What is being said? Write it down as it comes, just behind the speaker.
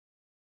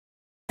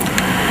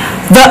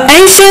The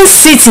ancient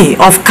city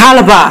of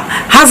Calaba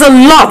has a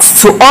lot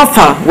to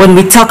offer when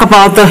we talk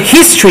about the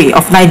history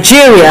of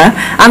Nigeria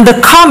and the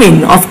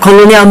coming of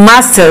colonial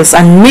masters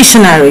and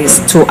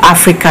missionaries to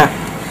Africa.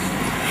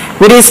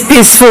 With its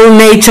peaceful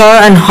nature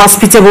and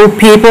hospitable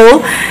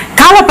people,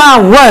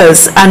 Calaba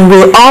was and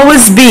will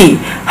always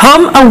be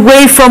home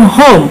away from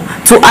home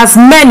to as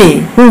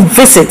many who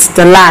visit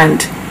the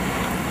land.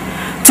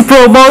 To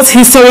promote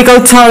historical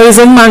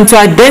tourism and to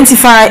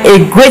identify a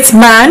great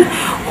man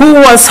who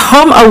was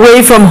home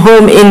away from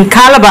home in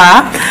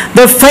Calaba,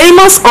 the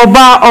famous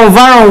Oba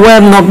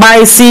Ovaronwem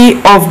Nogbaisi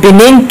of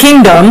Benin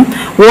Kingdom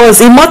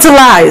was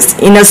immortalized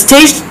in a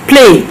staged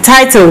play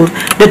titled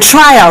The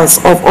Trials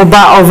of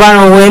Oba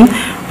Ovaronwem,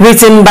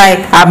 written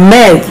by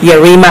Ahmed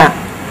Yerima.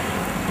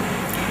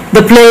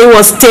 The play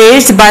was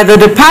staged by the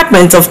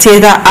Department of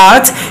Theatre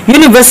Art,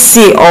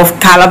 University of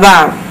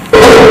Calaba.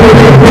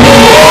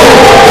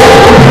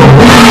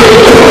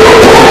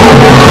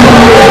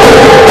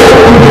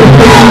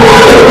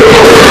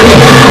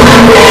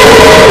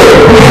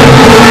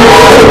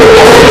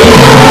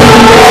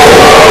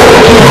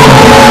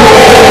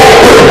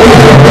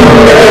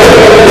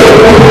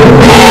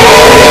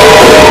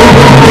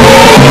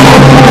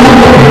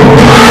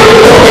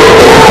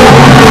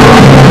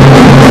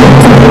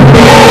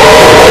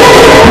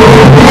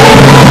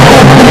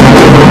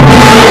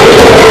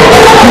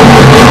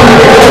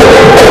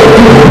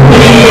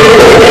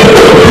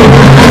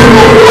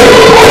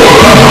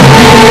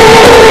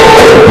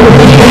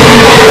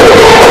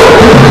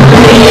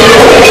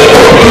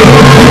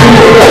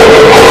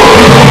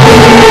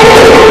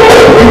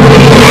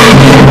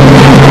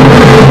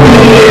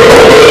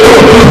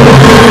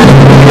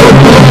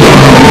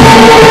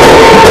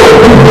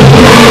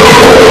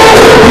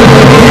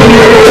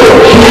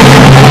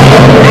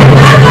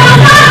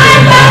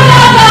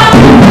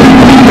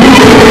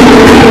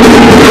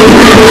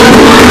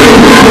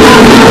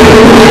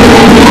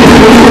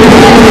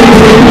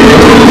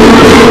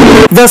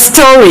 The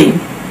story.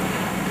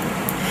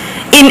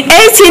 In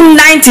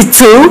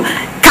 1892,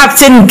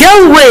 Captain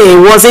Galway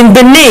was in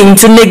Benin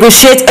to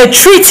negotiate a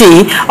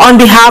treaty on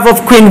behalf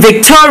of Queen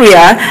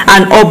Victoria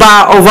and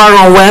Oba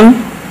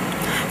Ovaronwem.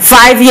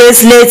 5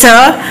 years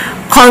later,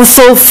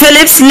 Consul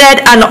Phillips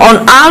led an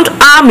unarmed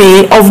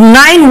army of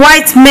 9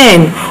 white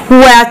men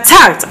who were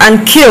attacked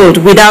and killed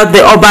without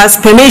the Oba's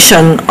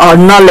permission or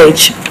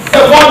knowledge.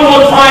 One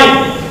more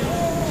time,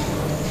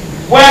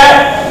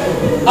 where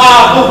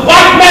are the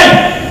white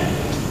men?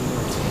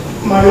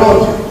 My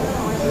lord,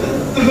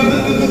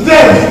 the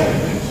dead.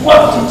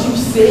 What did you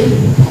say?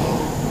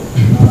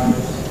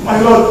 My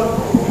lord,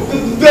 the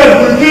dead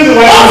will kill the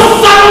white man. Oh,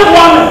 son of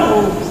one!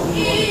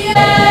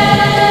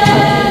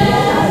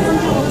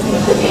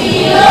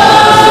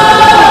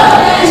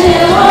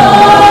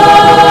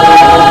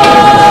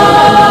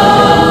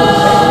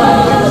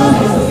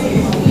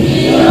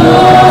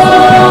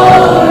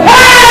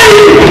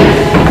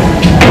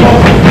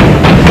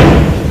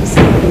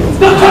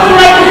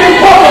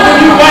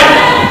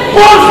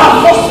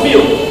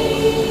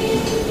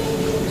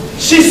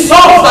 She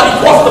saw that it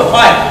was the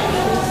fire.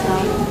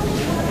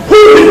 Who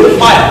lit the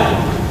fire?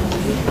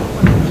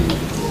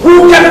 Who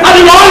kept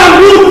adding oil and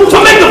wood to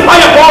make the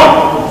fire burn?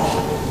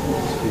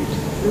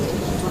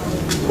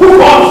 Who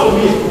burns for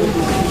me?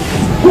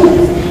 Who?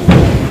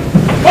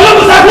 Follow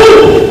the circle!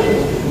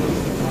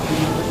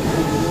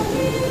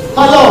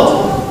 My lord,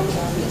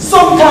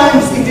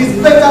 sometimes it is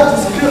better to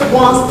scrape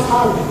one's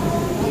tongue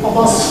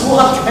about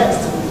sword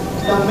text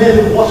than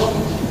merely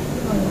worship.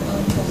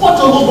 What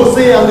your Lobo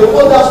say and the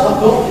others have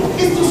done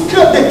is to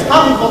scrape the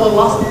tongue for the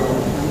last time.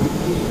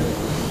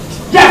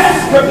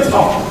 Yes, scrape the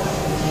tongue.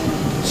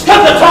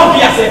 Scrape the tongue,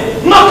 I say.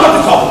 Not cut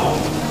it off.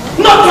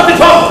 Not cut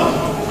it off.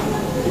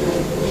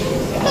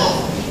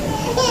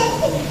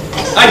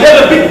 I hear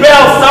the big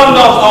bell sound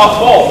out our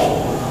call.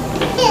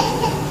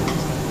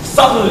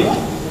 Suddenly,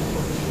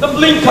 the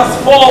blinkers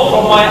fall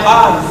from my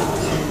eyes.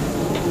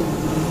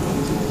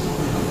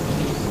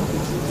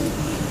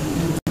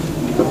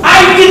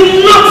 I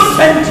did not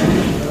send you.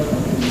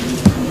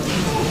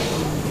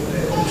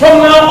 From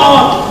now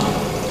on,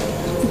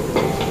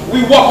 we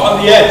walk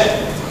on the edge.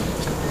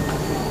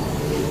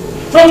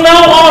 From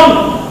now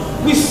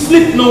on, we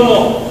sleep no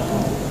more.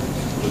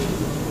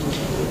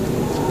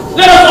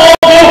 Let us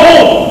all go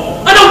home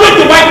and await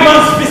the white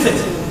man's visit.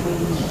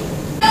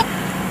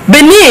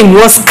 Benin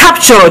was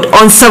captured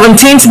on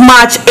 17th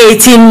March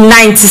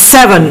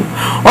 1897.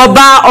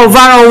 Oba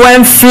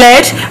Ovaronwem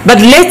fled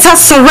but later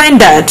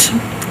surrendered.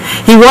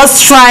 He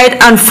was tried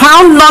and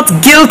found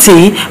not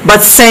guilty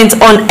but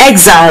sent on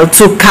exile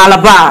to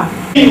Calaba.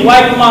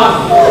 White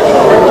man,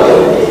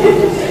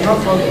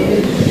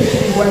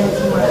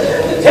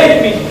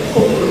 take me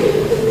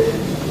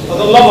for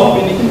the love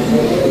of Benin.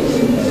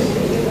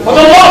 For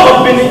the love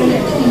of Benin.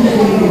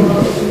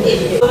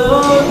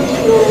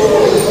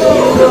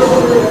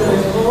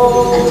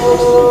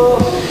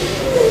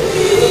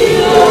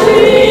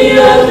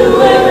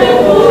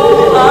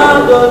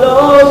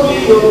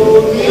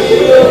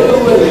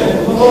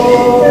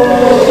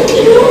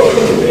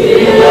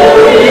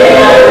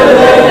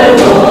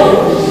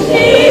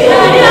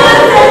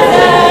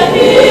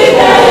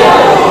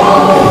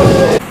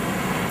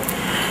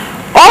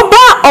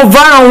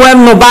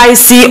 Ovaronwem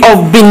Nobaisi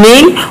of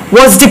Benin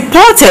was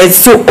deported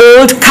to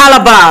Old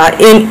Calaba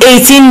in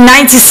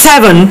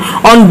 1897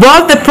 on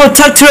board the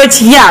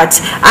Protectorate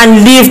yacht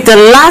and lived the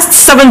last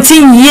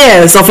 17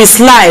 years of his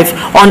life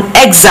on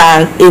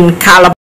exile in Calaba.